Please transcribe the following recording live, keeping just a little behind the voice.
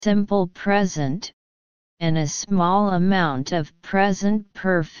simple present, and a small amount of present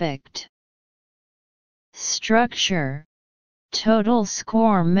perfect. Structure: total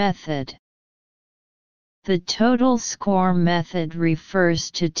score method. The total score method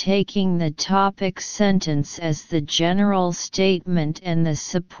refers to taking the topic sentence as the general statement and the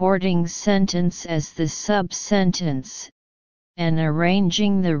supporting sentence as the sub-sentence, and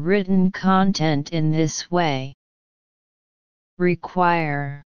arranging the written content in this way.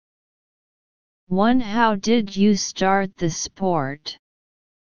 Require: 1. How did you start the sport?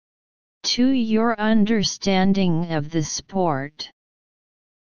 2. Your understanding of the sport.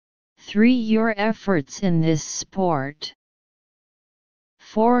 3. Your efforts in this sport.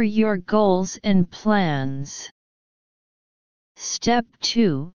 4. Your goals and plans. Step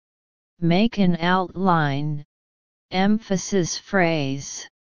 2. Make an outline, emphasis phrase.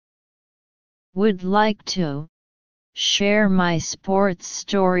 Would like to share my sports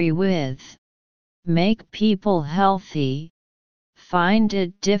story with, make people healthy, find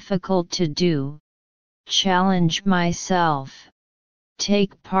it difficult to do, challenge myself,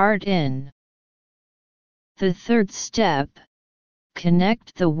 take part in. The third step: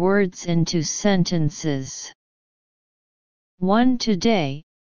 connect the words into sentences. 1. Today,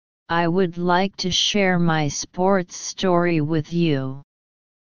 I would like to share my sports story with you.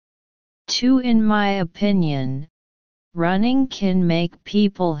 2. In my opinion, running can make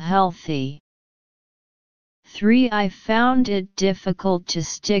people healthy. 3. I found it difficult to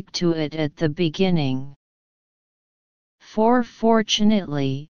stick to it at the beginning. 4.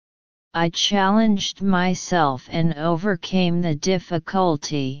 Fortunately, I challenged myself and overcame the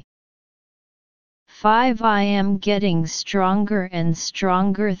difficulty. 5. I am getting stronger and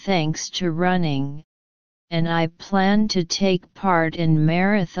stronger thanks to running, and I plan to take part in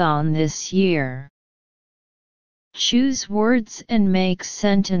marathon this year. Choose words and make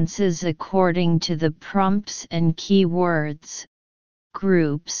sentences according to the prompts and keywords,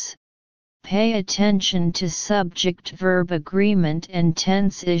 groups. Pay attention to subject-verb agreement and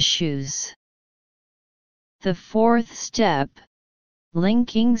tense issues. The fourth step: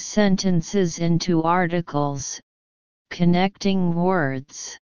 linking sentences into articles, connecting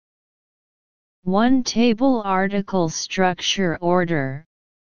words. 1. Table article structure order.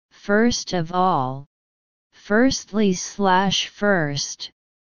 First of all, firstly/first,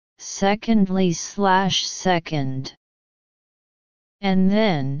 secondly/second. And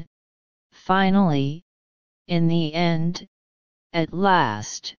then, finally, in the end, at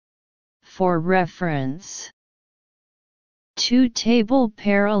last, for reference. 2. Table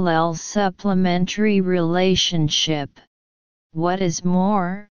parallel supplementary relationship. What is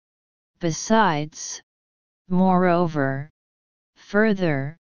more, besides, moreover,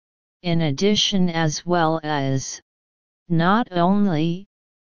 further, in addition, as well as, not only,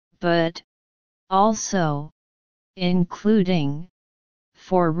 but also, including,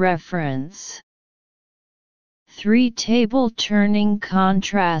 for reference. 3. Table turning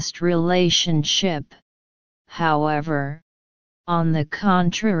contrast relationship. However, on the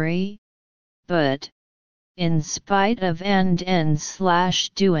contrary, but, in spite of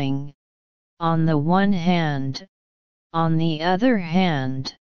and/doing, on the one hand, on the other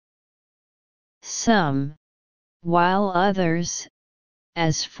hand. Some, while others,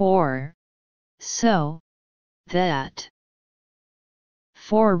 as for, so, that.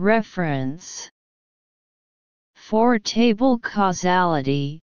 For reference. 4. Table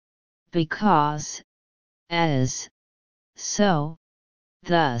causality. Because, as, so,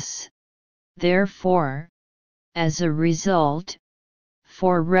 thus, therefore, as a result,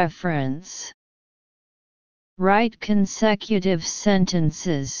 for reference. Write consecutive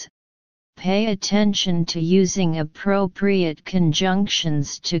sentences. Pay attention to using appropriate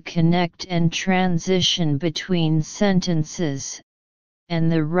conjunctions to connect and transition between sentences,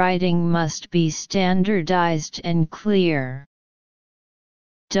 and the writing must be standardized and clear.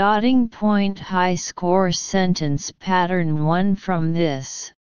 Dotting point high score sentence pattern 1. From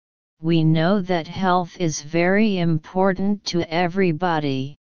this, we know that health is very important to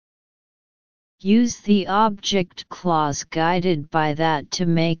everybody. Use the object clause guided by that to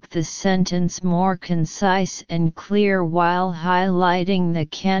make the sentence more concise and clear while highlighting the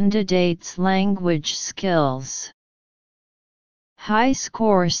candidate's language skills. High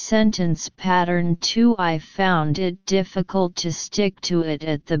score sentence pattern 2. I found it difficult to stick to it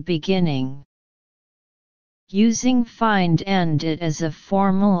at the beginning. Using find and it as a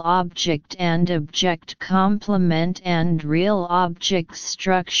formal object and object complement and real object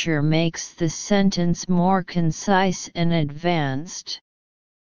structure makes the sentence more concise and advanced.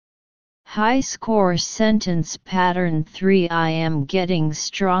 High score sentence pattern 3. I am getting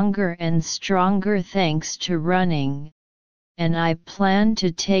stronger and stronger thanks to running, and I plan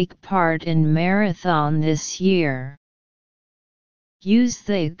to take part in marathon this year. Use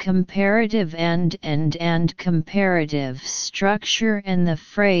the comparative and comparative structure and the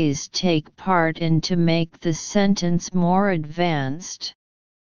phrase take part in to make the sentence more advanced.